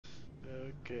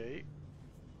Okay.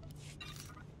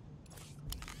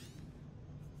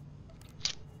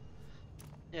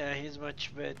 Yeah, he's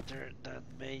much better than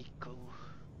Meiko.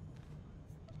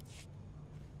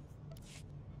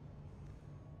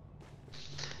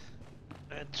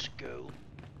 Let's go.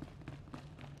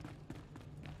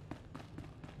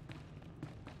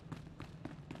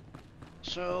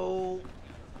 So,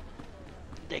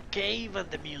 the cave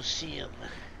and the museum.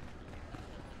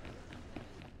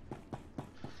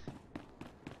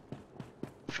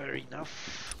 Fair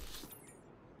enough.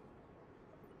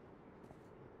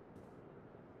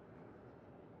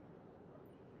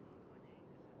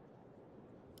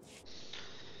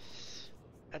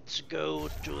 Let's go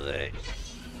to the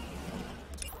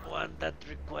one that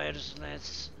requires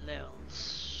less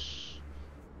levels.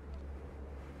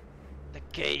 The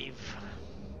cave.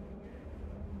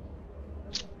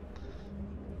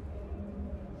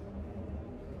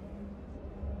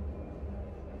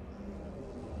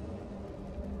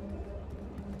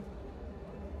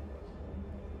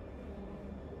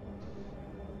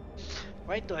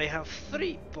 Why do I have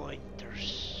 3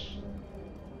 pointers?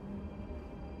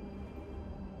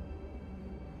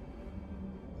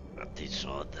 That is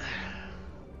odd.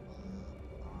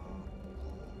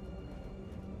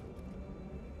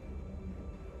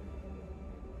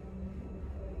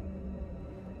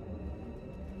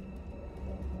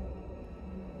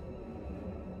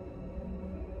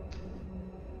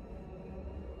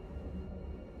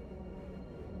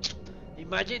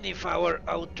 Imagine if our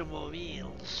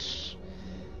automobiles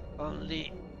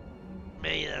only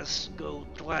made us go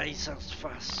twice as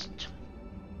fast.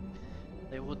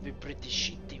 They would be pretty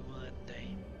shitty, wouldn't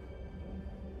they?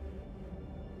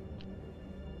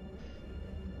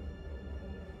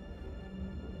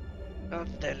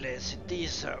 Nonetheless, it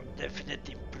is a definite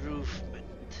improvement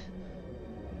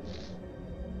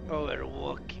over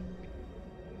walking.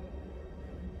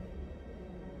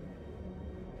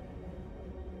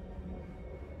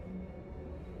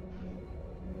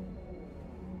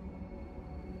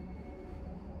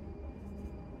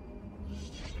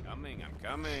 I'm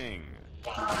coming.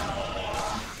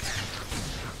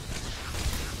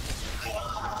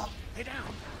 Lay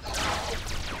down.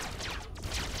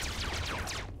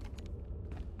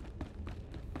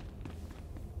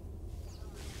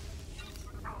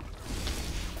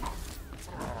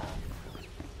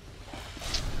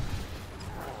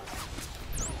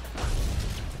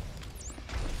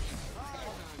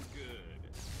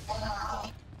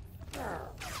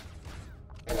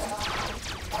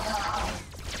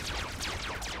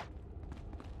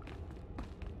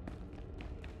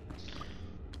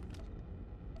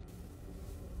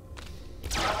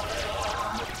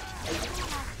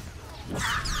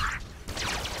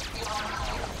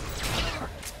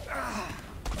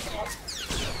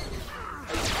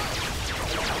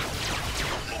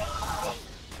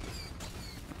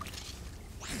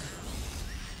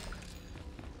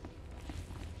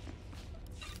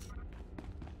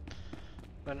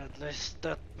 But at least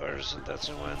that person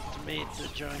doesn't want me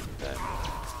to join them.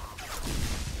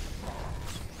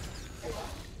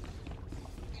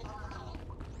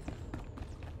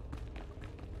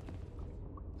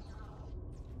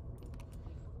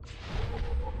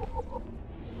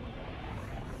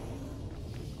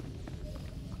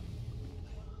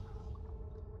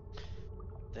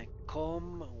 The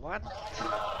comb, what?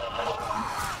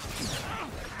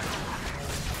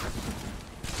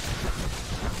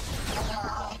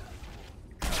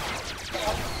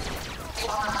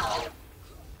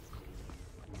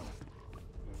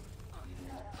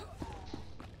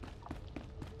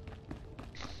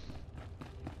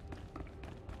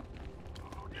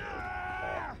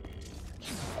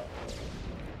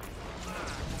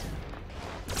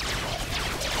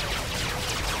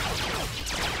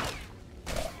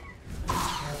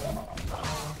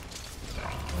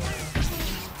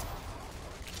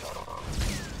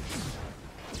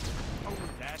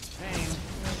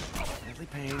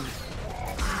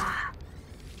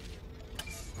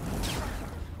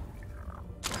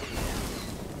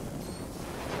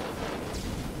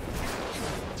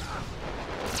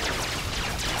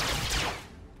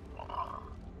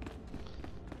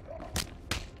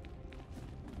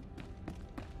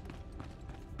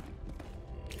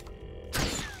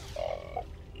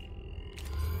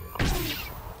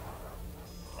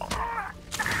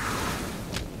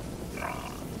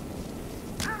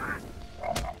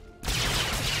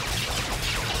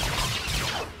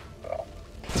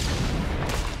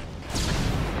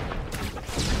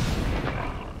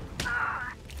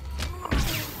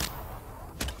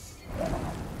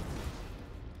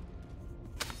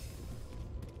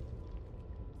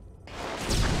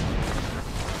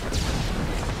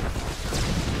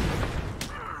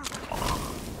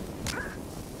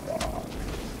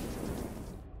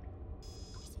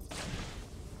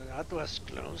 was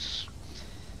close.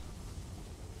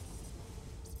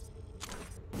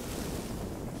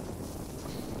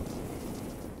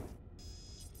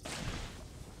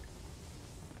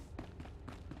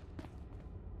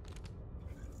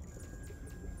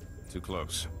 Too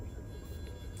close.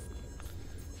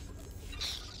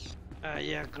 I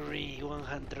agree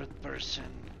 100%.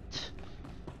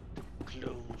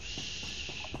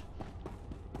 Close.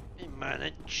 We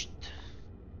managed.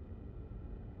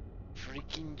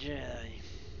 Freaking Jedi.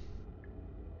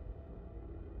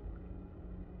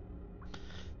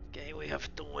 Okay, we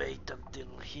have to wait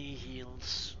until he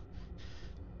heals.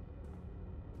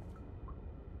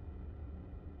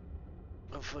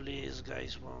 Hopefully these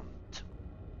guys won't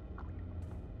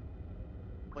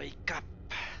wake up.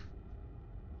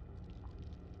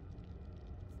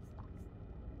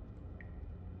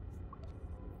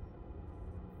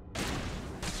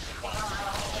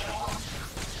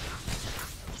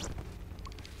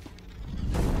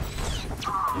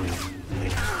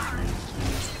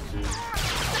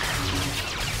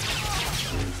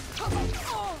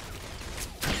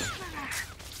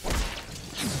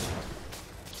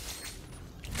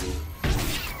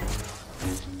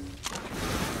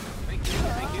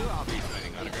 Thank you. I'll be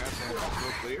signing autographs and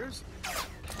smoke clears.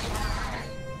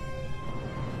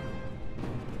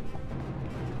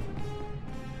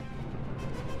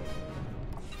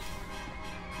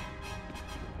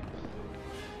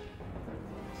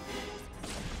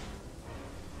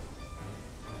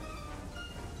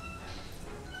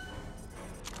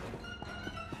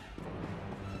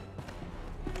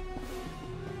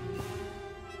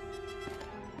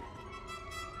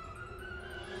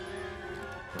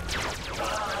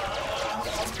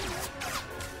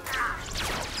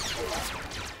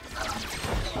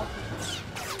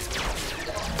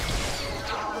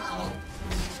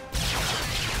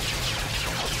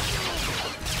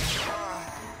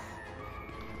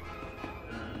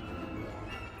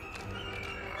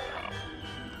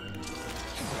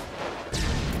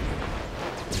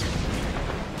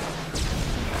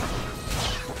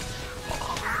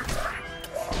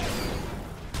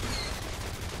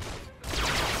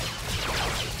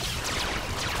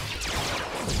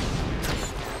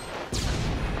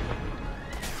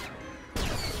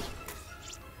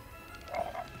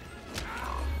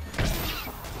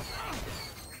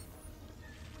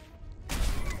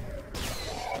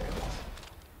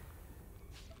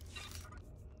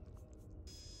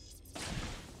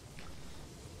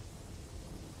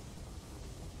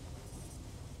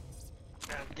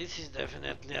 This is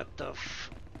definitely a tough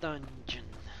dungeon.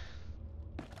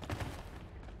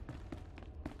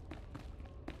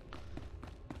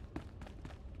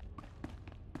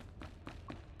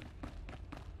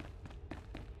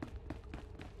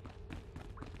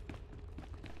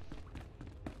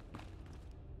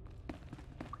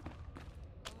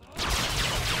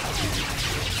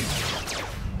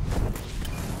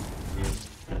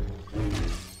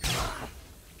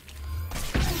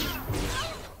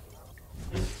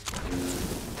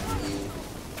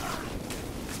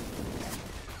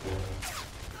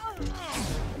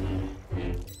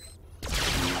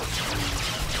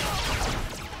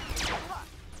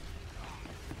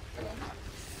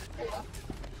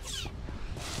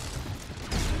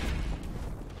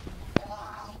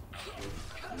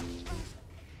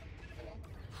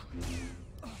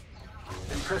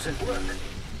 Impressive work.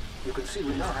 You can see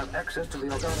we now have access to the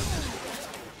Alderaan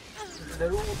system.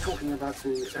 They're all talking about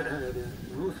the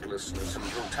ruthlessness and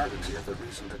brutality of the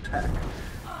recent attack.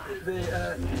 They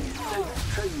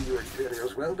train you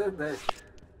Imperials well, don't they?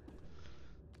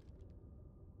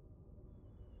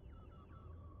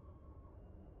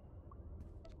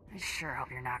 I sure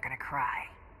hope you're not gonna cry.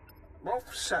 Moff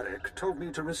Sarek told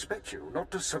me to respect you,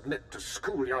 not to submit to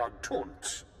schoolyard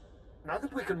taunts. Now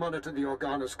that we can monitor the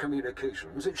Organa's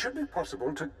communications, it should be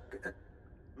possible to...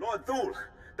 Lord Thule,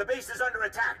 the base is under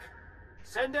attack.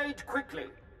 Send aid quickly.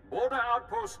 Border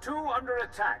Outpost 2 under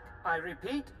attack. I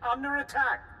repeat, under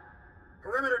attack.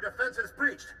 Perimeter defenses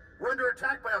breached. We're under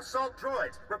attack by assault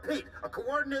droids. Repeat, a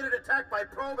coordinated attack by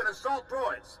probe and assault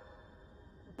droids.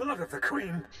 Blood of the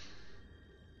Queen.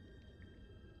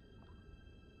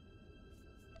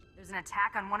 There's an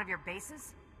attack on one of your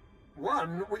bases?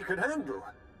 One we could handle.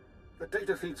 The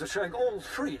data feeds are showing all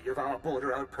 3 of our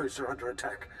border outposts are under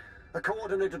attack. A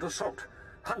coordinated assault,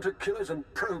 hunter-killers and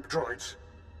probe droids.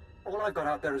 All I've got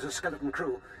out there is a skeleton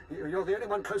crew. You're the only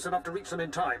one close enough to reach them in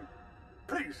time.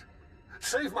 Please,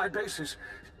 save my bases,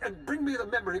 and bring me the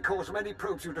memory cores from any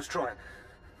probes you destroy.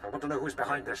 I want to know who's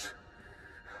behind this.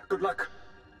 Good luck.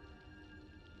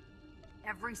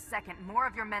 Every second, more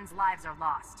of your men's lives are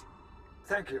lost.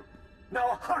 Thank you.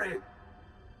 Now hurry!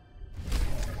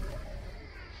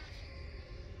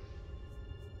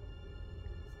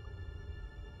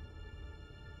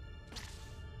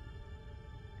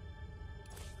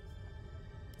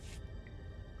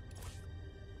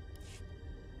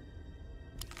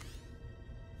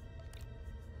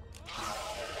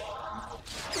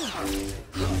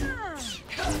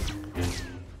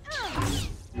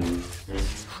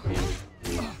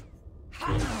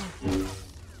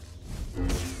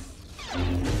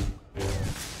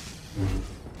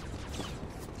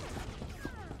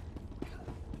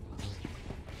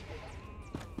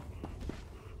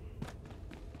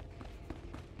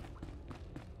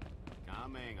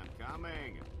 coming, I'm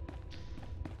coming.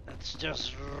 Let's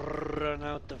just run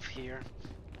out of here.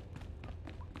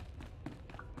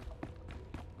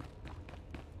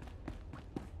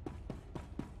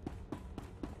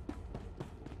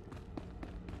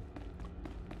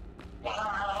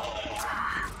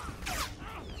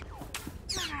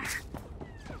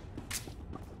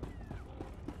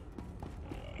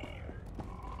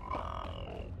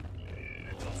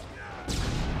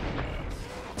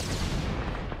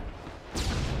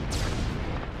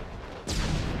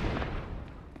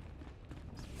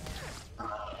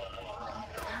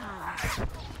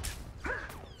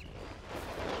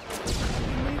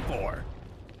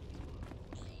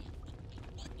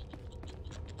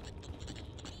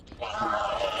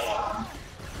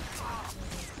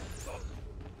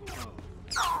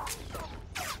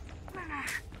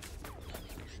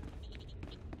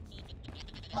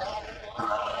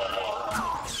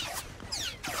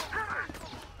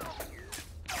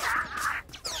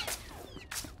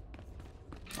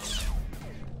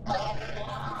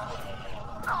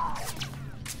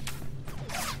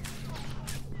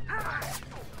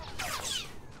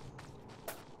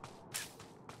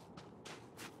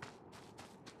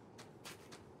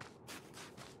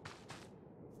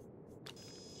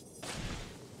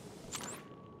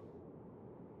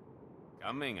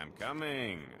 Coming, I'm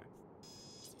coming.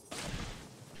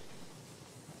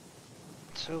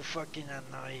 So fucking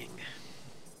annoying.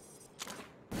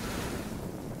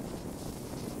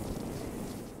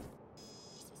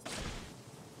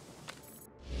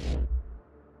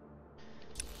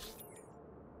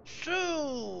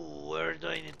 So, where do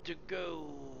I need to go?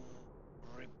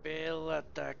 Repel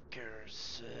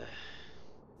attackers.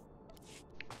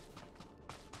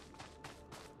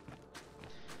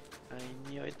 I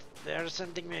knew it. They're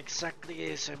sending me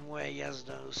exactly the same way as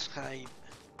those high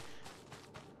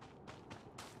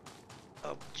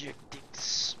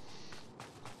objectives.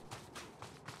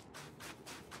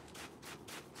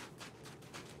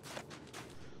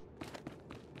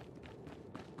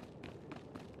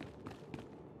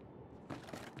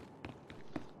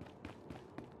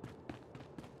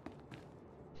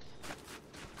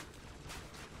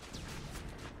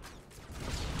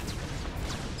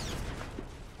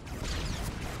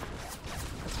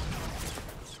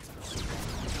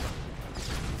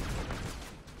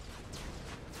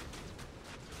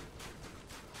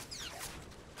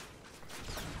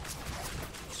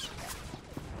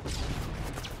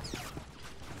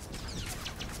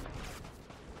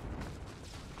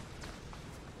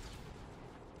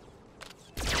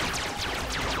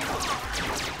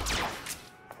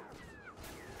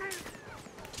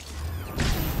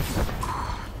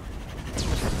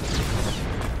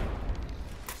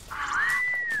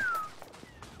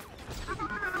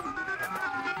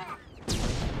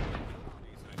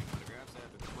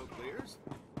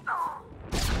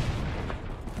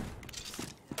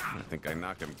 I think I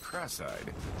knocked him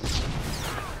cross-eyed.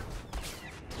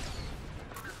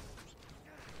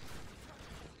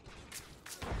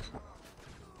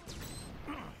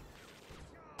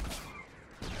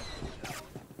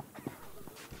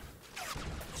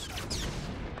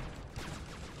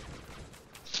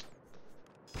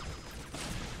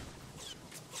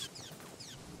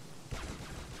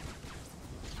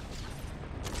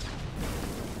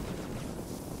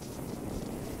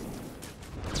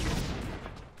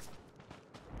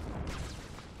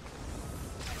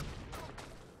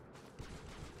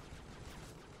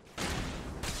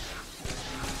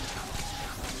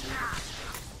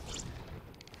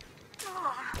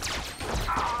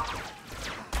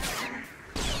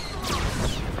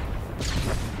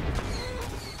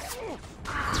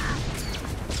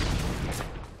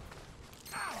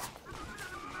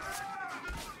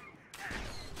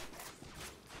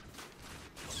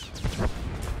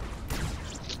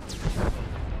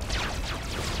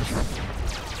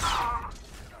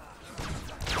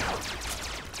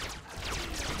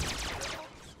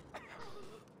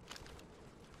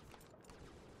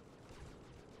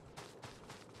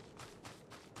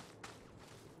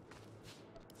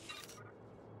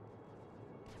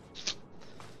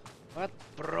 What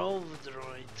probe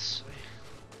droids?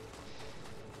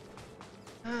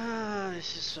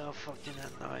 This is so fucking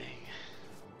annoying.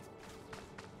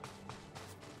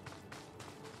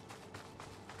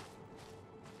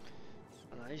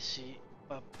 I see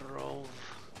a probe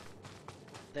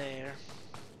there.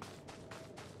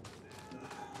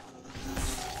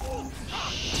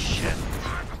 Shit.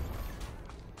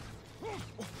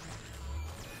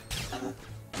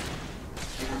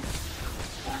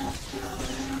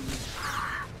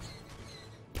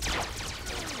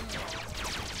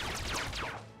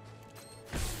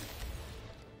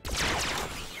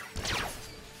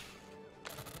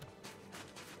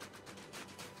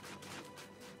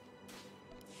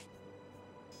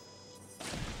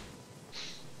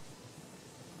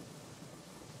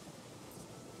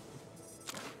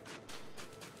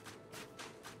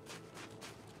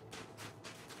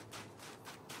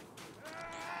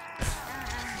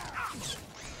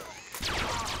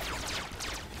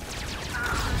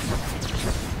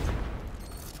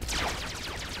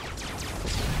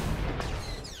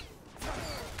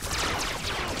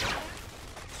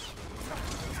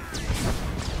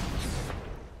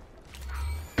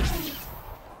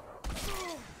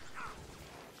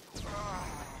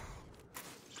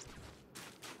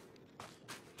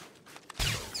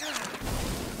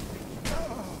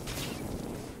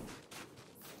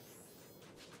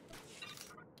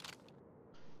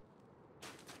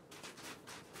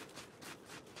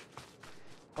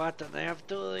 What, and I have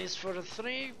to do this for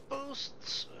 3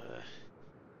 posts?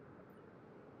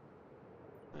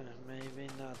 Maybe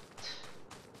not.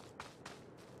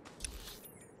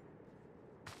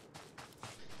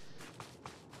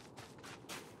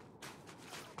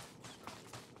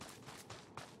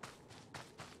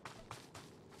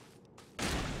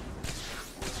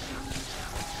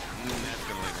 That's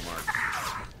gonna leave a mark.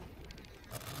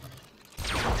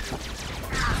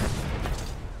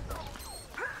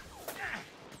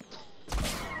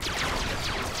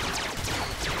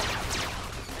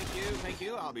 Thank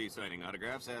you. I'll be signing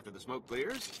autographs after the smoke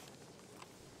clears.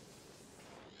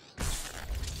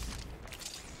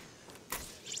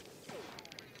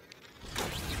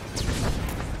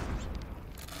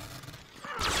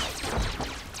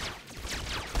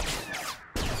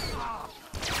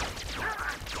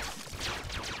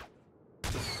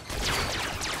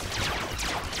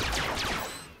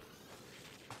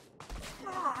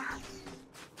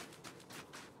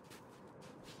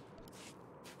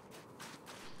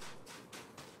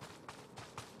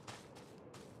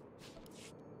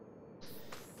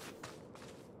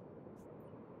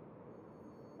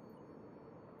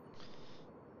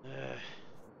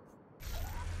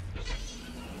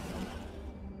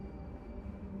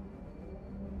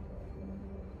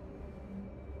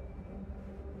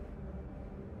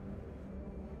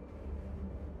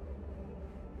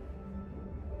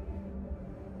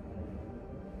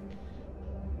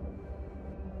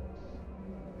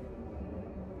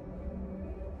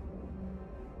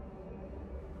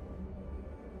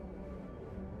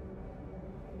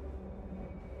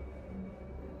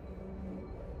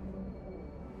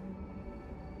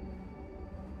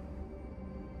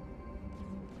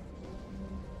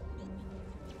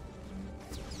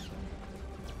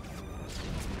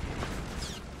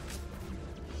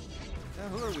 Now,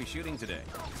 who are we shooting today?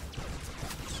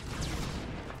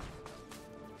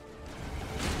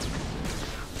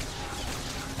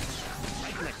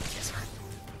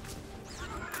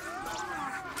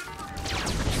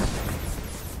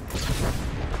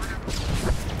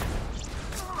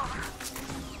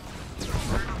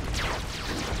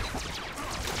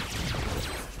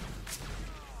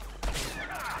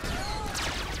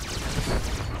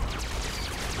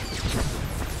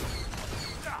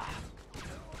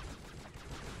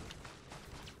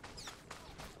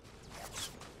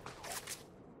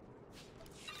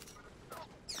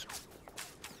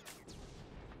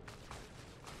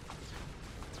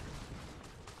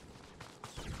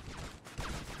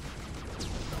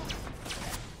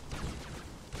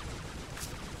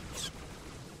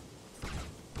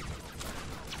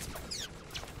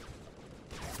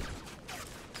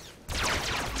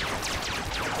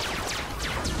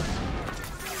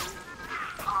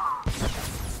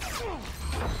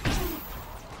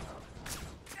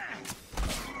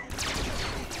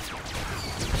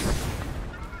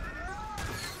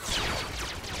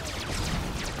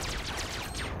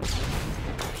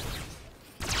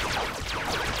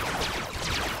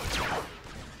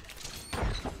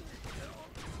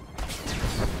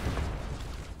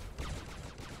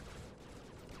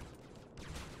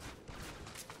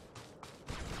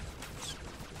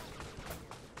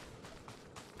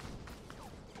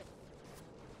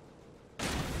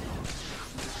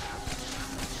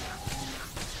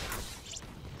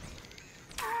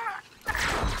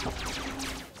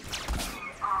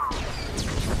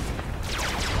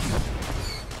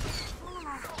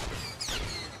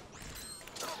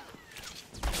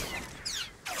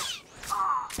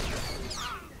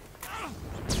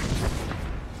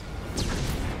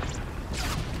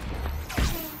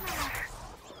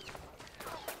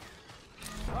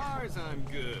 I'm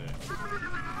good.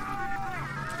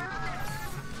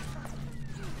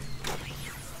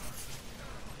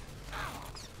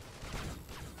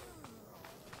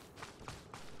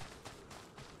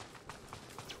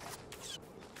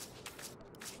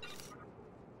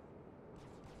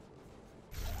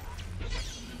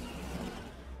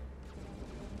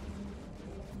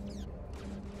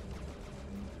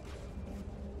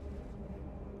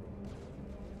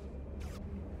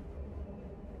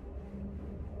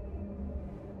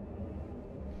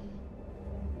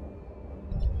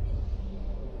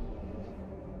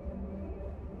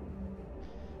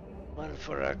 Well,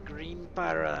 for a green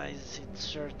paradise, it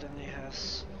certainly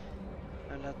has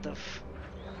a lot of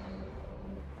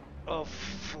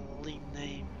awfully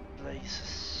named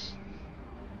places.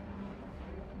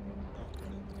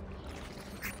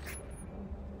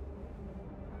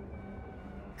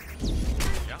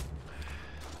 Yeah.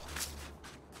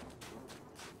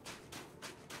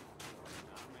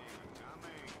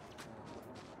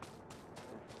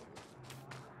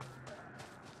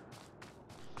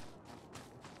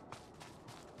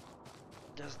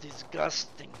 That's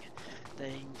disgusting. The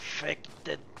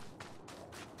infected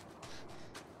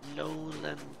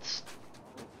lowlands,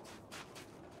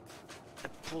 a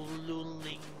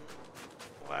polluting,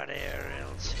 whatever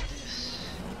else it is.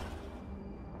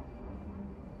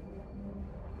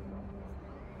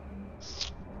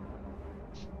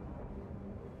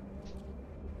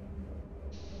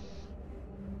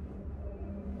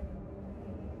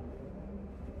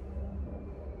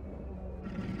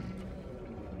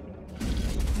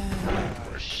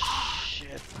 Oh,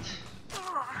 shit.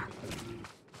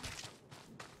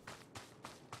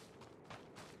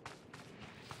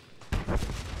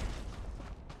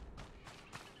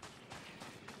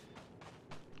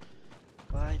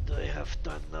 Why do they have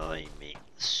to annoy me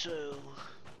so?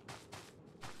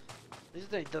 At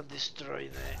least they don't destroy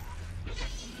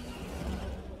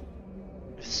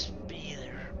the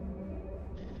speeder,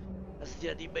 as the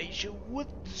animation would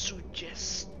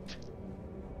suggest.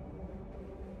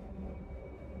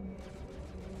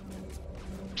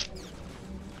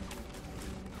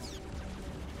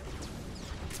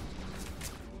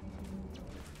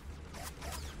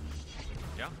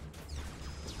 Yeah?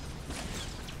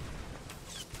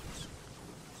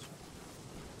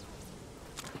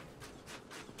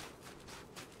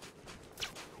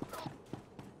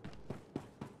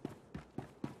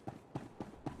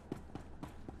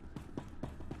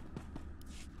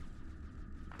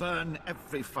 Burn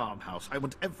every farmhouse. I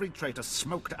want every traitor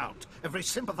smoked out, every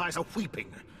sympathizer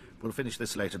weeping. We'll finish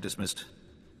this later. Dismissed.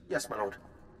 Yes, my lord.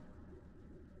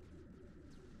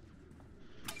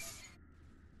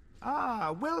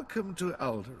 Ah, welcome to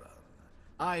Alderaan.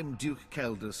 I'm Duke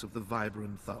Keldus of the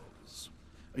Vibrant Thulls.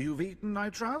 You've eaten, I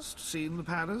trust? Seen the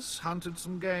palace? Hunted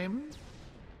some game?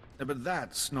 But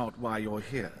that's not why you're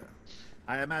here.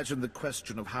 I imagine the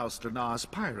question of House Lanar's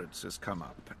pirates has come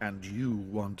up, and you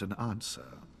want an answer.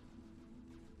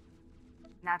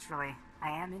 Naturally, I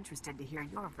am interested to hear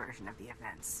your version of the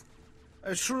events.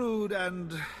 A shrewd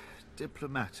and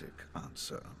diplomatic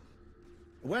answer.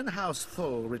 When House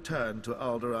Thull returned to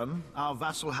Alderaan, our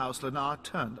vassal House Lanar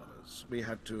turned on us. We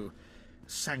had to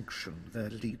sanction their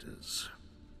leaders.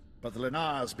 But the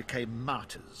Lanars became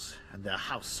martyrs, and their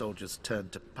house soldiers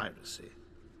turned to piracy.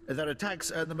 Their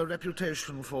attacks earned them a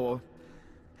reputation for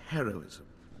heroism.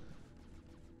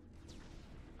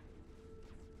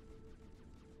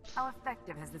 How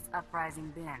effective has this uprising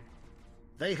been?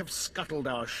 They have scuttled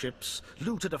our ships,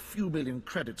 looted a few million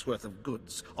credits worth of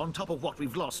goods, on top of what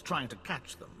we've lost trying to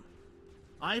catch them.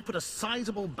 I put a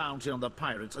sizable bounty on the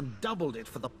pirates and doubled it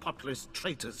for the populist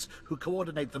traitors who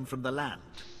coordinate them from the land.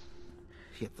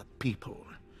 Yet the people,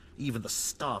 even the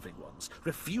starving ones,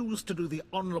 refuse to do the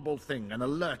honorable thing and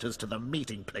alert us to the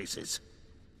meeting places.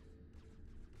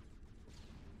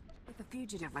 If the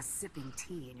fugitive was sipping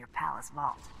tea in your palace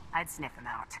vault, I'd sniff him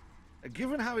out.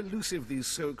 Given how elusive these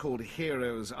so-called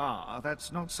heroes are,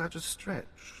 that's not such a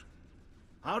stretch.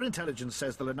 Our intelligence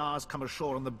says the Lanars come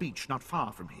ashore on the beach not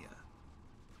far from here.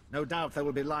 No doubt they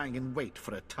will be lying in wait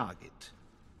for a target.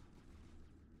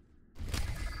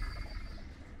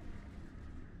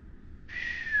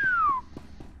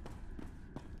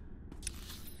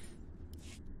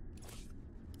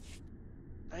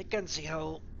 I can see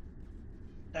how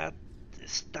that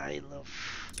style of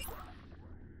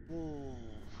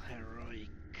heroic,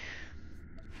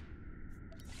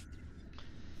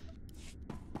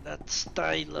 that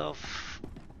style of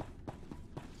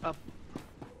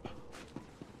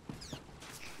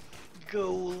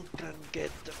goal can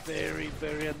get very,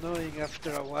 very annoying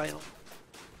after a while.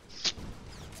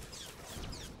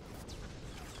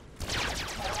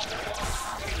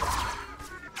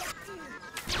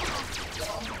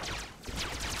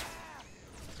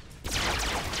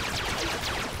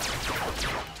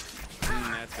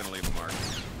 That's gonna leave a mark.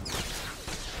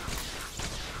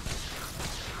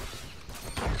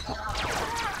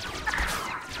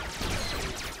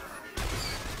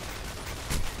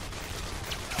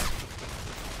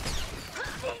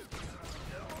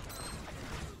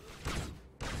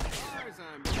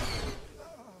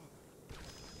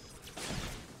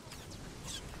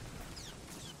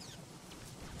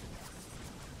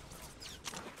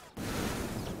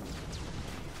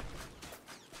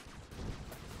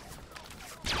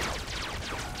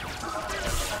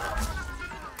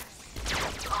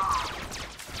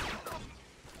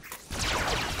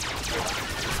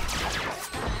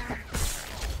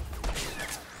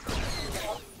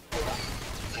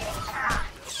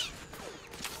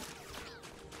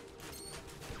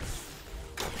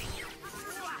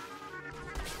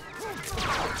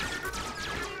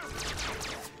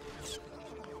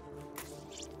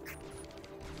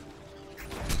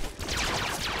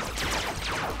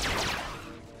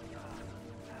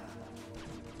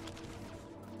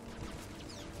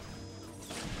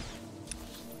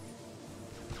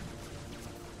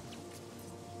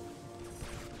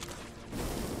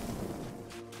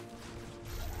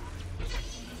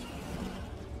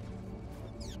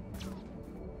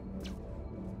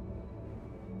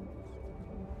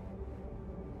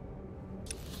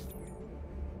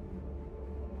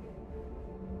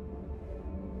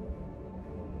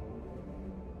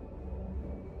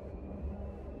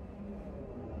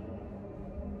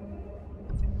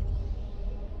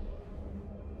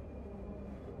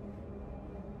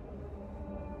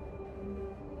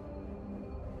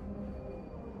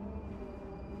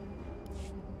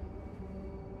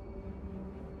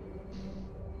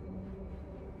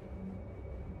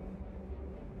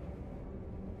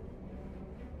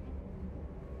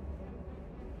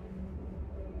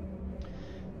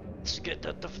 Let's get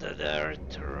out of the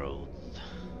dirt road.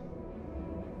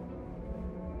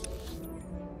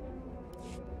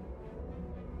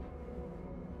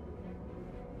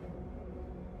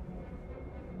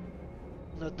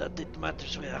 Not that it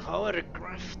matters with a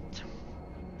hovercraft.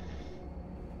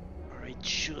 Or it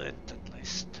shouldn't, at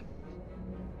least.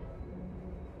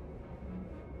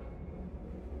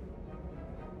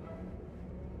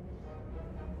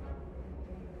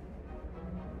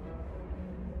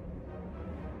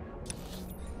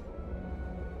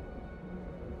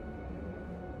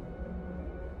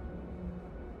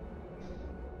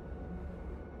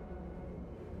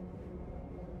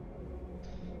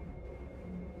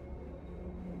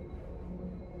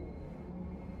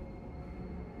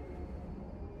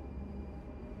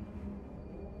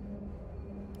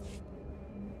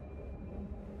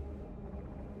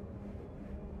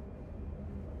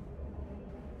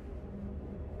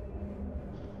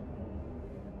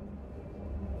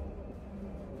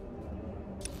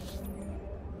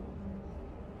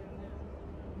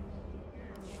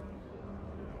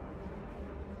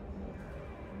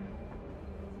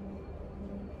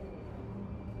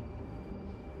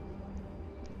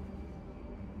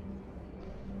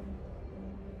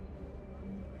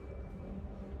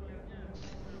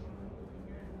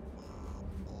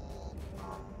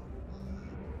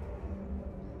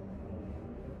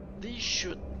 This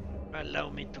should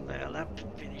allow me to level up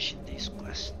finishing this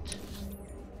quest.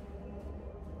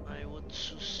 I would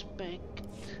suspect.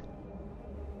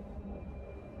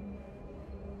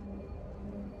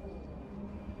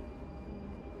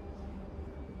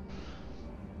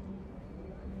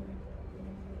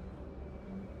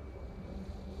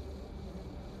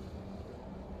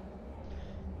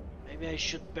 Maybe I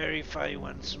should verify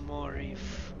once more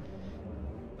if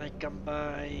I can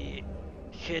buy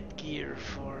headgear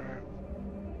for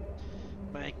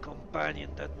my companion.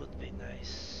 That would be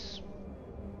nice.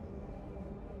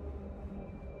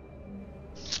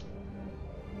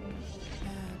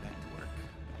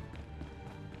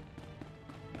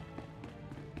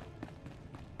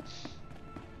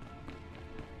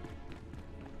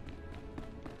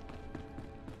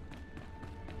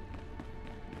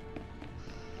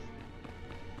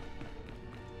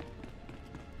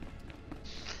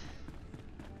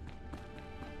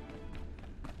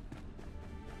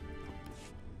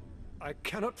 I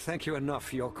cannot thank you enough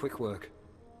for your quick work.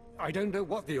 I don't know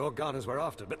what the Organas were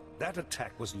after, but that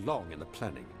attack was long in the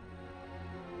planning.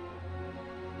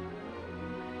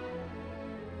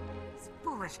 It's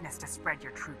foolishness to spread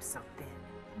your troops so thin.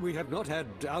 We have not had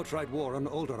outright war on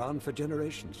Alderaan for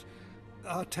generations.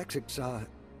 Our tactics are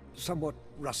somewhat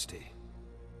rusty.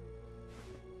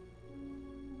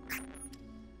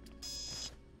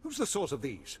 Who's the source of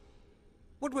these?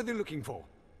 What were they looking for?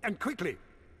 And quickly!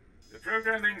 The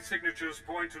programming signatures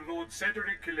point to Lord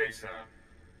Cedric Kilesa.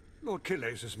 Lord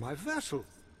Kilesa is my vassal.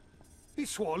 He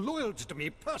swore loyalty to me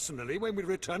personally when we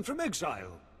returned from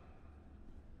exile.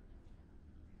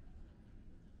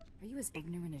 Are you as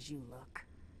ignorant as you look?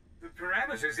 The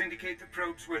parameters indicate the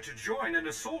probes were to join an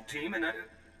assault team in a...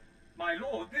 My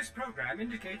lord, this program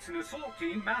indicates an assault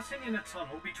team massing in a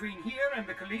tunnel between here and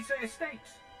the Kilesa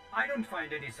estates. I don't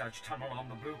find any such tunnel on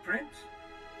the blueprint.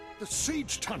 The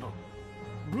siege tunnel!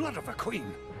 Blood of a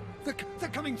queen! They're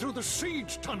coming through the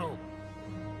siege tunnel!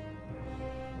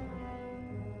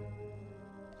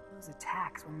 Those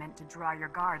attacks were meant to draw your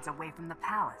guards away from the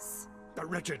palace. The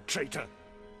wretched traitor!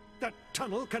 That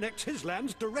tunnel connects his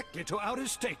lands directly to our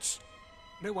estates.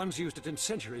 No one's used it in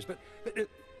centuries, but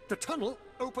the tunnel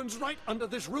opens right under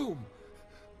this room.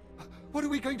 What are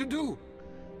we going to do?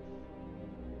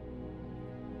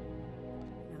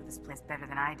 You know this place better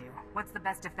than I do. What's the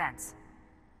best defense?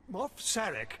 Moff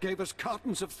Sarek gave us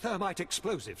cartons of thermite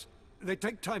explosives. They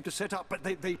take time to set up, but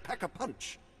they pack a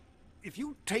punch. If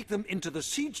you take them into the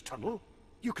siege tunnel,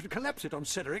 you can collapse it on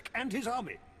Cedric and his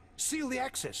army. Seal the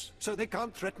access, so they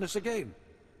can't threaten us again.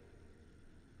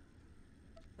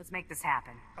 Let's make this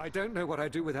happen. I don't know what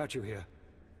I'd do without you here.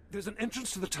 There's an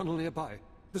entrance to the tunnel nearby.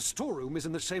 The storeroom is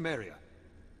in the same area.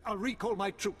 I'll recall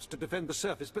my troops to defend the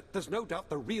surface, but there's no doubt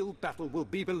the real battle will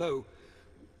be below.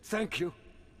 Thank you.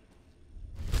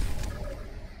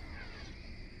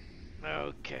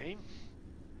 Okay.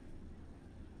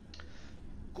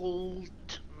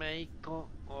 Gold, Mako,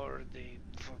 or the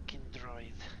fucking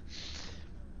droid.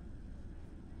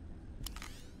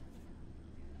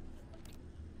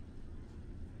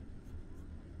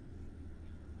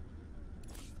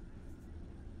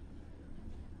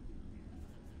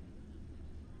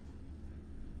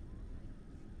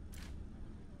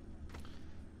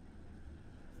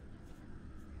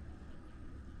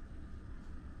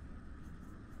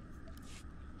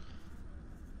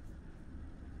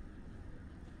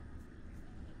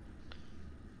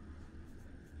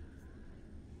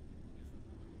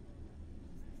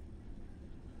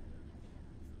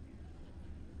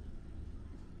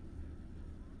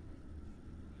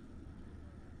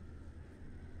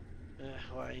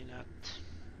 why not?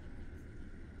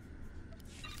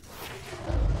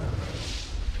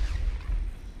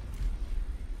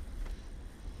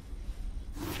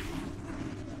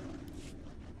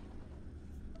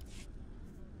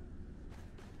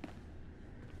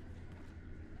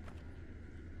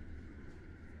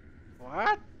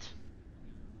 What?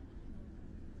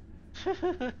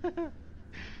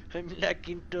 I'm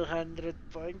lacking 200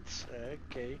 points.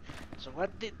 Okay. So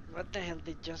what the hell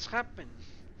did just happen?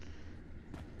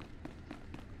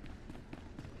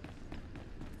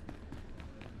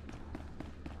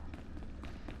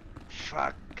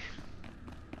 Fuck.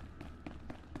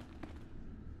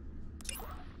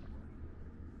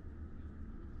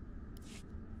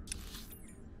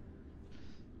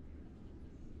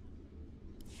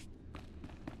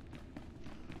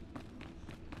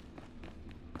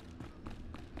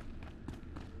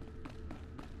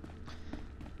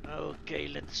 Okay,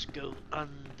 let's go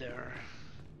under.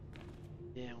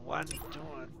 Yeah, 1, 2,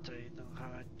 I don't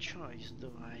have a choice, do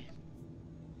I?